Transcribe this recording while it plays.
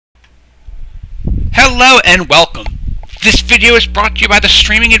Hello and welcome. This video is brought to you by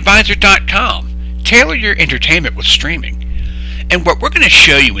thestreamingadvisor.com. Tailor your entertainment with streaming. And what we're going to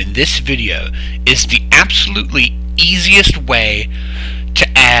show you in this video is the absolutely easiest way to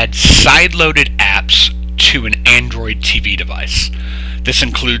add side-loaded apps to an Android TV device. This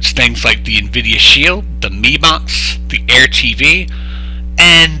includes things like the Nvidia Shield, the Mi Box, the Air TV,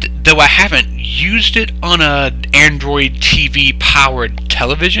 and though I haven't used it on an Android TV powered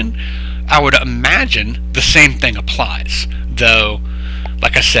television, I would imagine the same thing applies, though,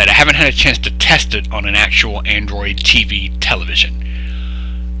 like I said, I haven't had a chance to test it on an actual Android TV television.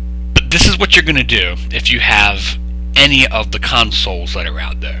 But this is what you're going to do if you have any of the consoles that are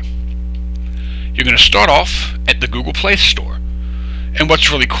out there. You're going to start off at the Google Play Store. And what's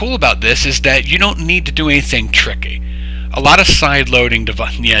really cool about this is that you don't need to do anything tricky. A lot of side loading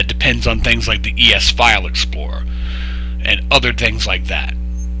depends on things like the ES File Explorer and other things like that.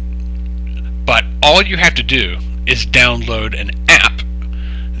 But all you have to do is download an app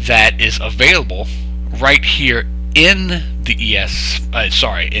that is available right here in the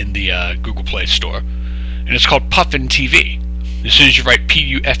Google Play Store, and it's called Puffin TV. As soon as you write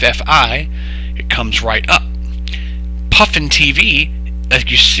P-U-F-F-I, it comes right up. Puffin TV, as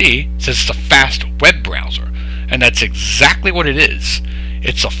you see, says it's a fast web browser, and that's exactly what it is.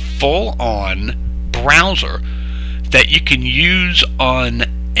 It's a full-on browser that you can use on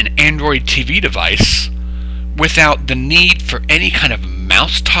an Android TV device without the need for any kind of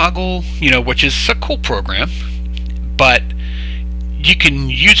mouse toggle, which is a cool program, but you can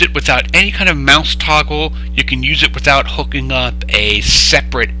use it without any kind of mouse toggle. You can use it without hooking up a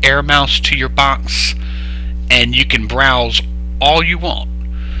separate air mouse to your box, and you can browse all you want.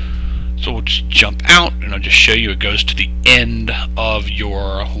 So we'll just jump out and I'll just show you. It goes to the end of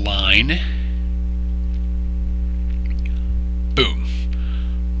your line. Boom.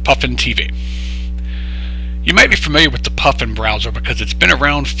 Puffin TV. You might be familiar with the Puffin browser because it's been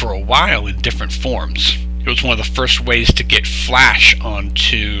around for a while in different forms. It was one of the first ways to get Flash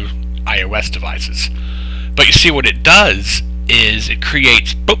onto iOS devices. But you see, what it does is it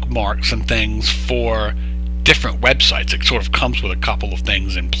creates bookmarks and things for different websites. It sort of comes with a couple of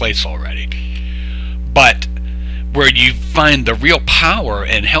things in place already. But where you find the real power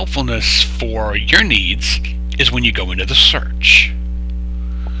and helpfulness for your needs is when you go into the search.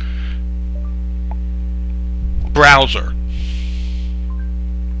 Browser.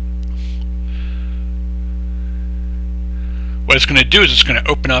 What it's going to do is it's going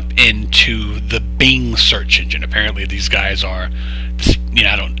to open up into the Bing search engine. Apparently these guys are,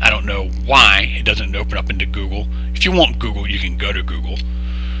 I don't know why it doesn't open up into Google. If you want Google, you can go to Google.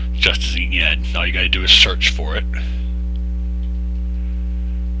 Just as all you got to do is search for it.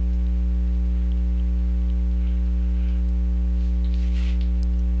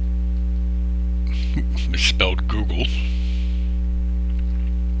 Misspelled Google.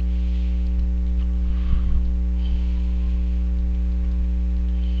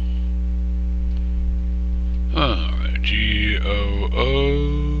 Alright, Google.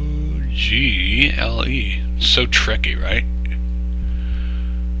 So tricky, right?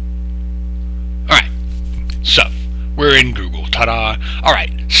 Alright, so we're in Google. Ta-da!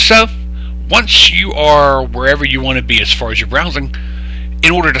 Alright, so once you are wherever you want to be as far as your browsing,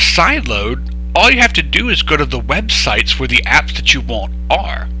 in order to sideload, all you have to do is go to the websites where the apps that you want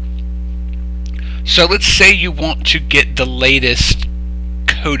are. So let's say you want to get the latest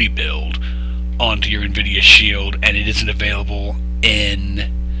Kodi build onto your Nvidia Shield and it isn't available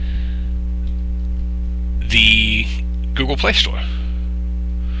in the Google Play Store.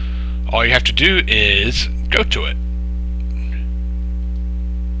 All you have to do is go to it.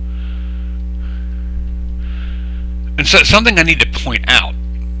 And so something I need to point out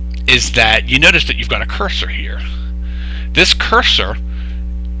is that you notice that you've got a cursor here. This cursor,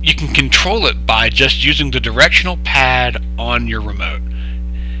 you can control it by just using the directional pad on your remote.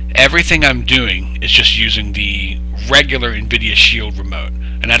 Everything I'm doing is just using the regular Nvidia Shield remote,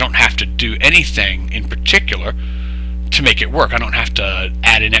 and I don't have to do anything in particular to make it work. I don't have to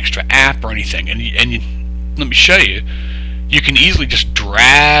add an extra app or anything. And let me show you. You can easily just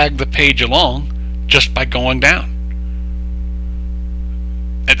drag the page along just by going down.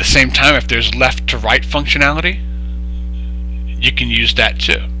 At the same time, if there's left to right functionality, you can use that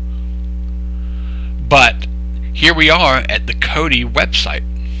too. But here we are at the Kodi website.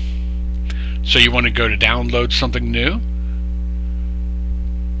 So you want to go to download something new.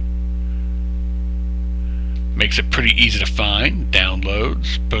 Makes it pretty easy to find.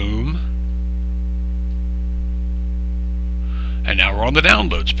 Downloads, boom. And now we're on the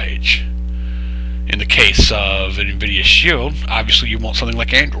downloads page. In the case of an Nvidia Shield, obviously you want something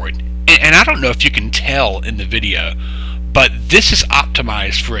like Android. and I don't know if you can tell in the video, but this is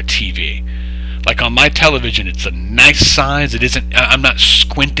optimized for a TV. Like on my television, it's a nice size. It isn't. I'm not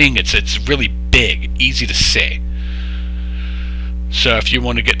squinting. It's really big, easy to see. So if you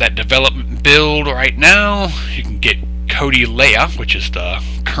want to get that development build right now, you can get Kodi Leia, which is the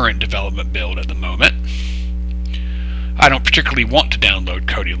current development build at the moment. I don't particularly want to download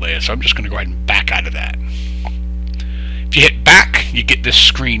Kodi Leia, so I'm just going to go ahead and back out of that. If you hit back, you get this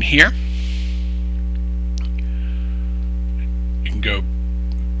screen here. You can go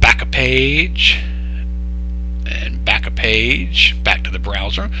back a page, and back a page, back to the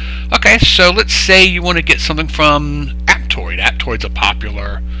browser. Okay, so let's say you want to get something from Aptoide. Aptoide's a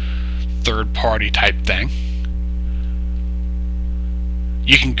popular third-party type thing.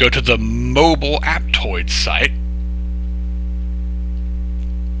 You can go to the mobile Aptoide site.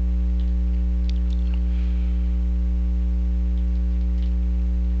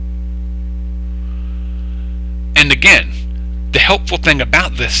 And again, the helpful thing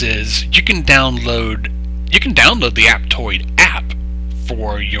about this is you can download the Aptoide app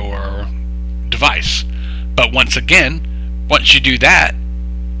for your device. But once you do that,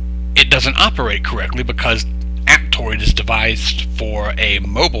 it doesn't operate correctly because Aptoide is devised for a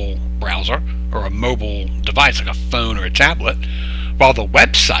mobile browser or a mobile device like a phone or a tablet, while the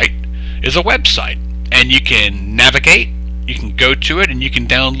website is a website, and you can navigate, you can go to it, and you can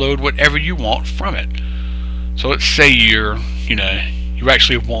download whatever you want from it. So let's say you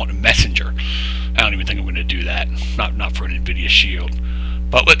actually want a Messenger. I don't even think I'm going to do that. Not for an Nvidia Shield.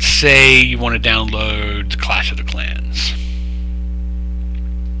 But let's say you want to download Clash of the Clans.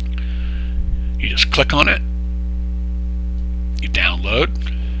 You just click on it. You download.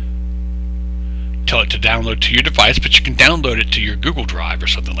 Tell it to download to your device, but you can download it to your Google Drive or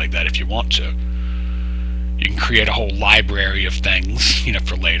something like that if you want to. You can create a whole library of things,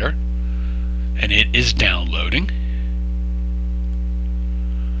 for later. And it is downloading.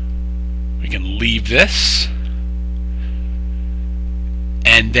 We can leave this,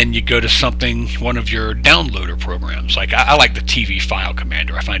 and then you go to one of your downloader programs. Like I like the TV File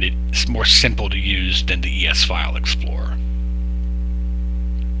Commander. I find it's more simple to use than the ES File Explorer.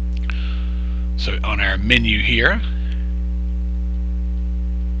 So on our menu here,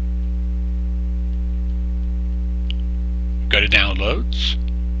 go to Downloads.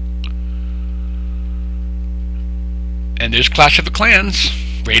 And there's Clash of the Clans,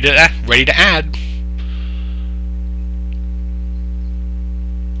 ready to add.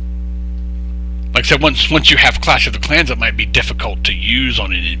 Like I said, once you have Clash of the Clans, it might be difficult to use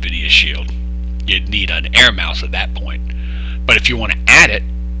on an Nvidia Shield. You'd need an air mouse at that point. But if you want to add it,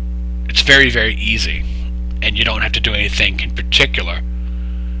 it's very, very easy, and you don't have to do anything in particular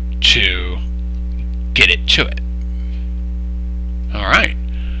to get it to it. Alright.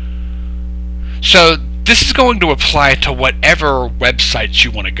 So this is going to apply to whatever websites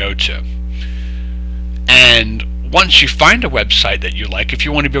you want to go to. And once you find a website that you like, if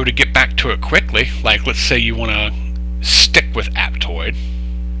you want to be able to get back to it quickly, like let's say you want to stick with Aptoide,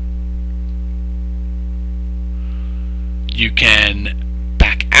 you can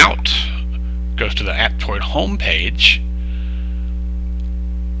back out, go to the Aptoide homepage,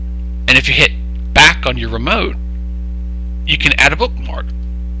 and if you hit back on your remote, you can add a bookmark.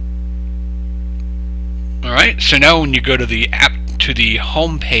 Alright, so now when you go to the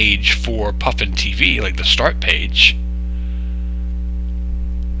home page for Puffin TV, like the start page,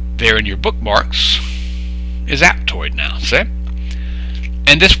 there in your bookmarks is Aptoide now, see?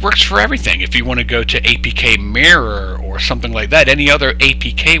 And this works for everything. If you want to go to APK Mirror or something like that, any other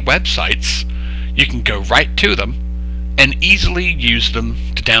APK websites, you can go right to them and easily use them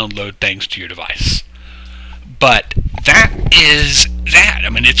to download things to your device. But that is that. I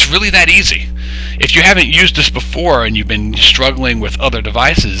mean, it's really that easy. If you haven't used this before and you've been struggling with other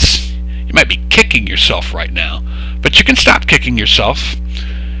devices, you might be kicking yourself right now. But you can stop kicking yourself,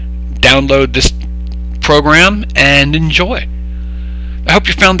 download this program, and enjoy. I hope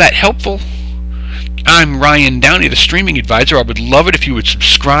you found that helpful. I'm Ryan Downey, the streaming advisor. I would love it if you would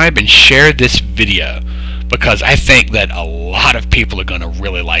subscribe and share this video, because I think that a lot of people are going to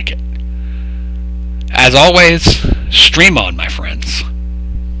really like it. As always, stream on, my friends.